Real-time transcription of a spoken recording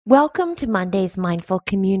Welcome to Monday's Mindful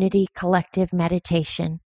Community Collective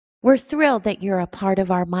Meditation. We're thrilled that you're a part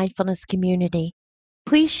of our mindfulness community.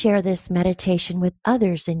 Please share this meditation with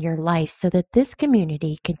others in your life so that this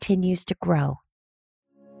community continues to grow.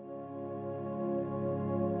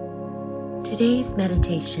 Today's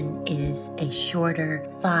meditation is a shorter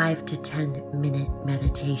 5 to 10 minute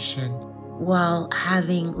meditation. While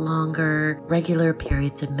having longer, regular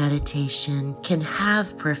periods of meditation can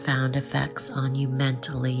have profound effects on you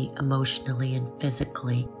mentally, emotionally, and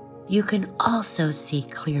physically, you can also see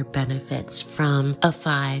clear benefits from a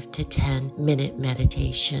 5 to 10 minute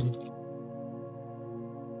meditation.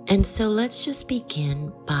 And so let's just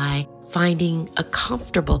begin by finding a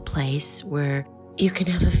comfortable place where you can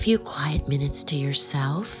have a few quiet minutes to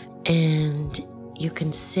yourself and you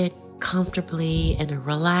can sit comfortably in a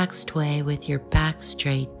relaxed way with your back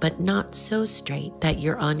straight, but not so straight that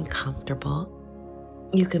you're uncomfortable.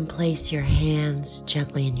 You can place your hands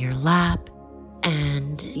gently in your lap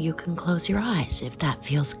and you can close your eyes if that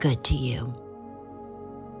feels good to you.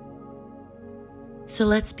 So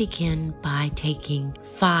let's begin by taking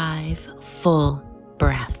 5 full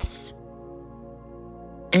breaths.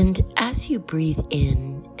 And as you breathe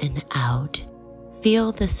in and out,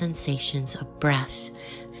 feel the sensations of breath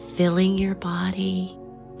filling your body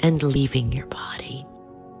and leaving your body.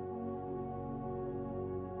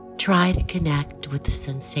 Try to connect with the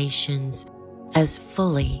sensations as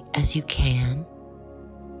fully as you can,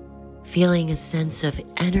 feeling a sense of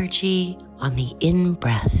energy on the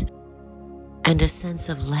in-breath and a sense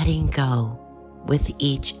of letting go with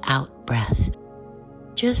each out-breath,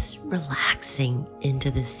 just relaxing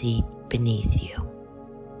into the seat beneath you.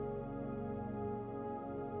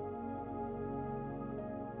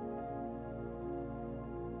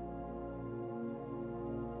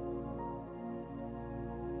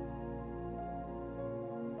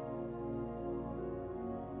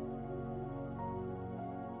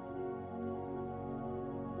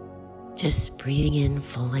 Just breathing in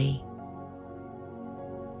fully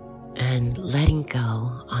and letting go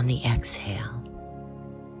on the exhale.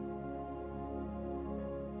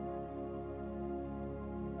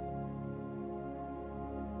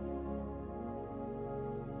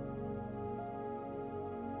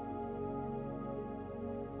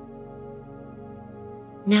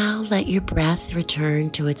 Now let your breath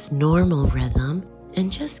return to its normal rhythm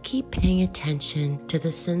and just keep paying attention to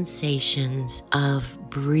the sensations of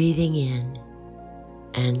breathing in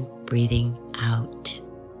and breathing out.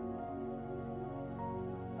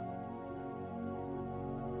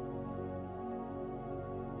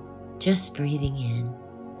 Just breathing in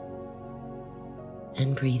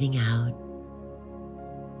and breathing out.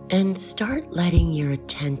 And start letting your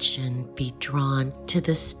attention be drawn to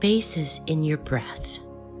the spaces in your breath.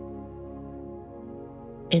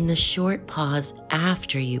 In the short pause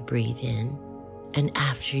after you breathe in and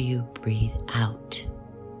after you breathe out.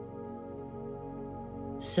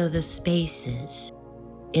 So the spaces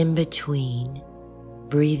in between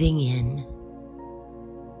breathing in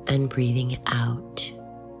and breathing out.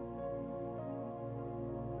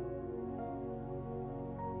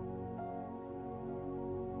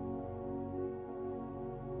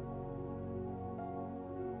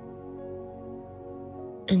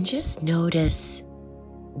 And just notice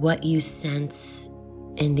what you sense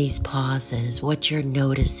in these pauses, what you're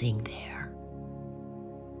noticing there.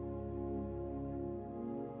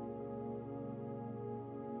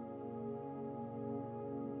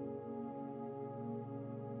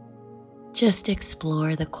 Just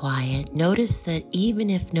explore the quiet. Notice that even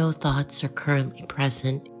if no thoughts are currently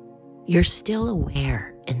present, you're still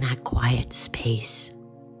aware in that quiet space.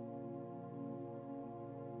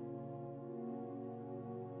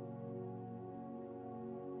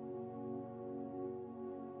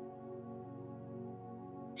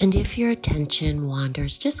 And if your attention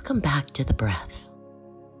wanders, just come back to the breath.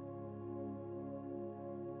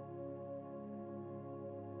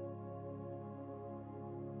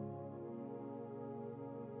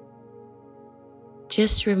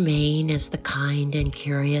 Just remain as the kind and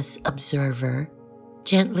curious observer.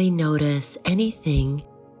 Gently notice anything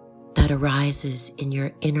that arises in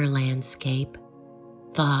your inner landscape,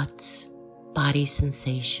 thoughts, body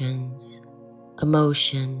sensations,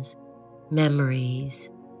 emotions, memories,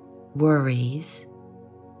 worries.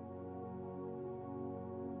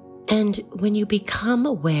 And when you become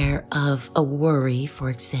aware of a worry, for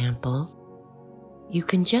example, you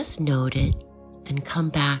can just note it and come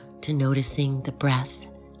back to noticing the breath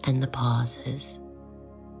and the pauses.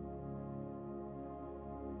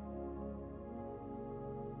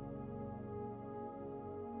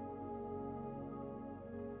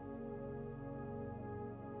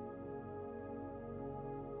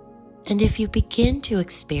 And if you begin to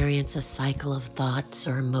experience a cycle of thoughts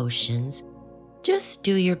or emotions, just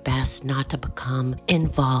do your best not to become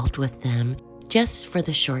involved with them just for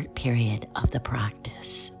the short period of the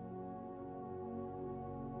practice.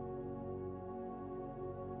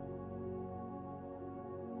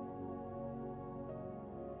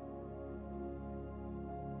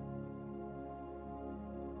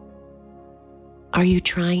 Are you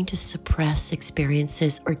trying to suppress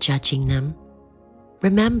experiences or judging them?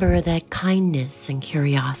 Remember that kindness and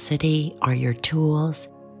curiosity are your tools,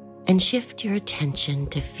 and shift your attention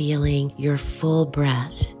to feeling your full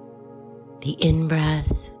breath, the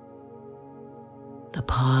in-breath, the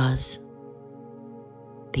pause,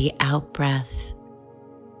 the out-breath,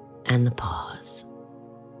 and the pause.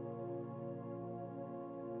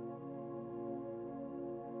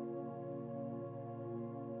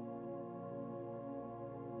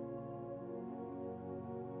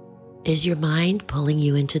 Is your mind pulling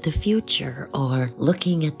you into the future or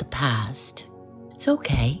looking at the past? It's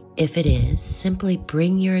okay. If it is, simply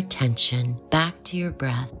bring your attention back to your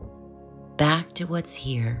breath, back to what's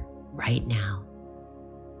here right now.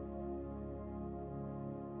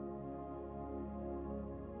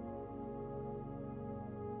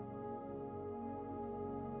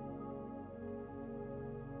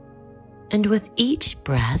 And with each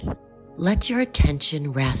breath, let your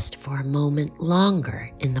attention rest for a moment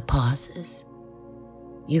longer in the pauses.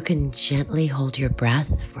 You can gently hold your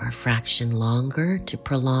breath for a fraction longer to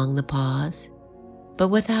prolong the pause, but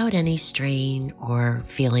without any strain or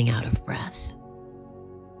feeling out of breath.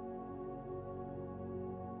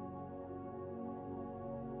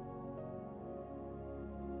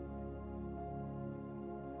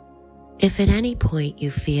 If at any point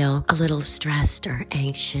you feel a little stressed or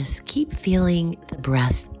anxious, keep feeling the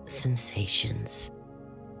breath sensations.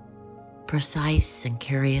 Precise and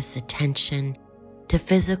curious attention to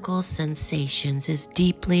physical sensations is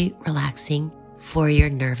deeply relaxing for your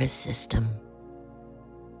nervous system.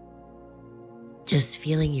 Just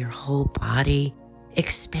feeling your whole body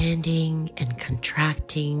expanding and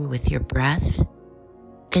contracting with your breath,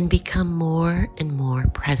 and become more and more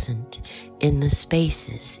present in the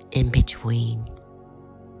spaces in between.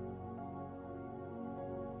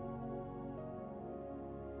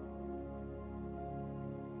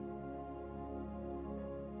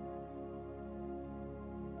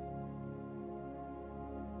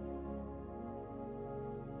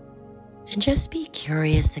 And just be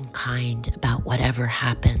curious and kind about whatever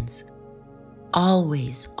happens.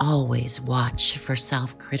 Always, always watch for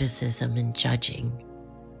self-criticism and judging.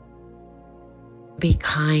 Be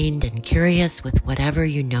kind and curious with whatever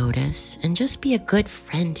you notice, and just be a good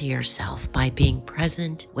friend to yourself by being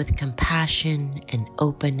present with compassion and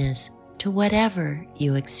openness to whatever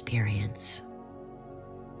you experience.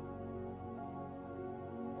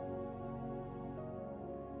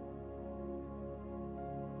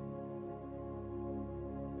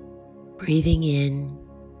 Breathing in,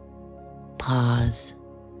 pause.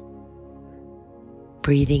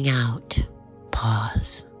 Breathing out,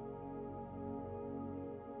 pause.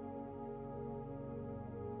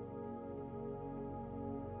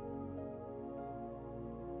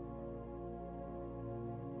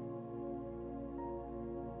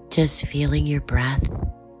 Just feeling your breath,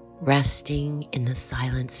 resting in the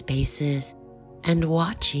silent spaces, and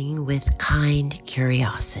watching with kind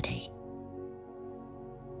curiosity.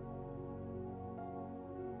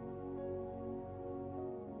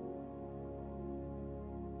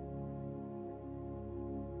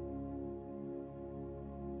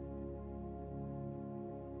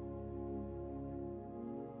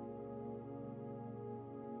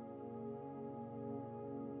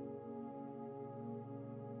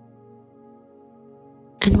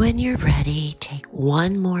 And when you're ready, take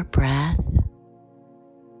one more breath.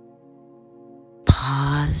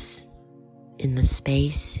 Pause in the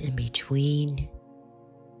space in between.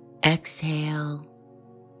 Exhale.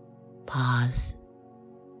 Pause.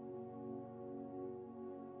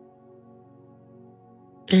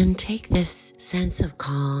 And take this sense of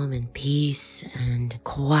calm and peace and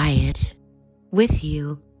quiet with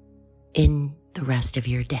you in the rest of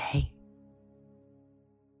your day.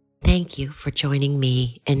 Thank you for joining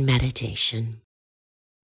me in meditation.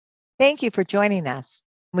 Thank you for joining us.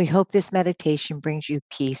 We hope this meditation brings you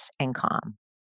peace and calm.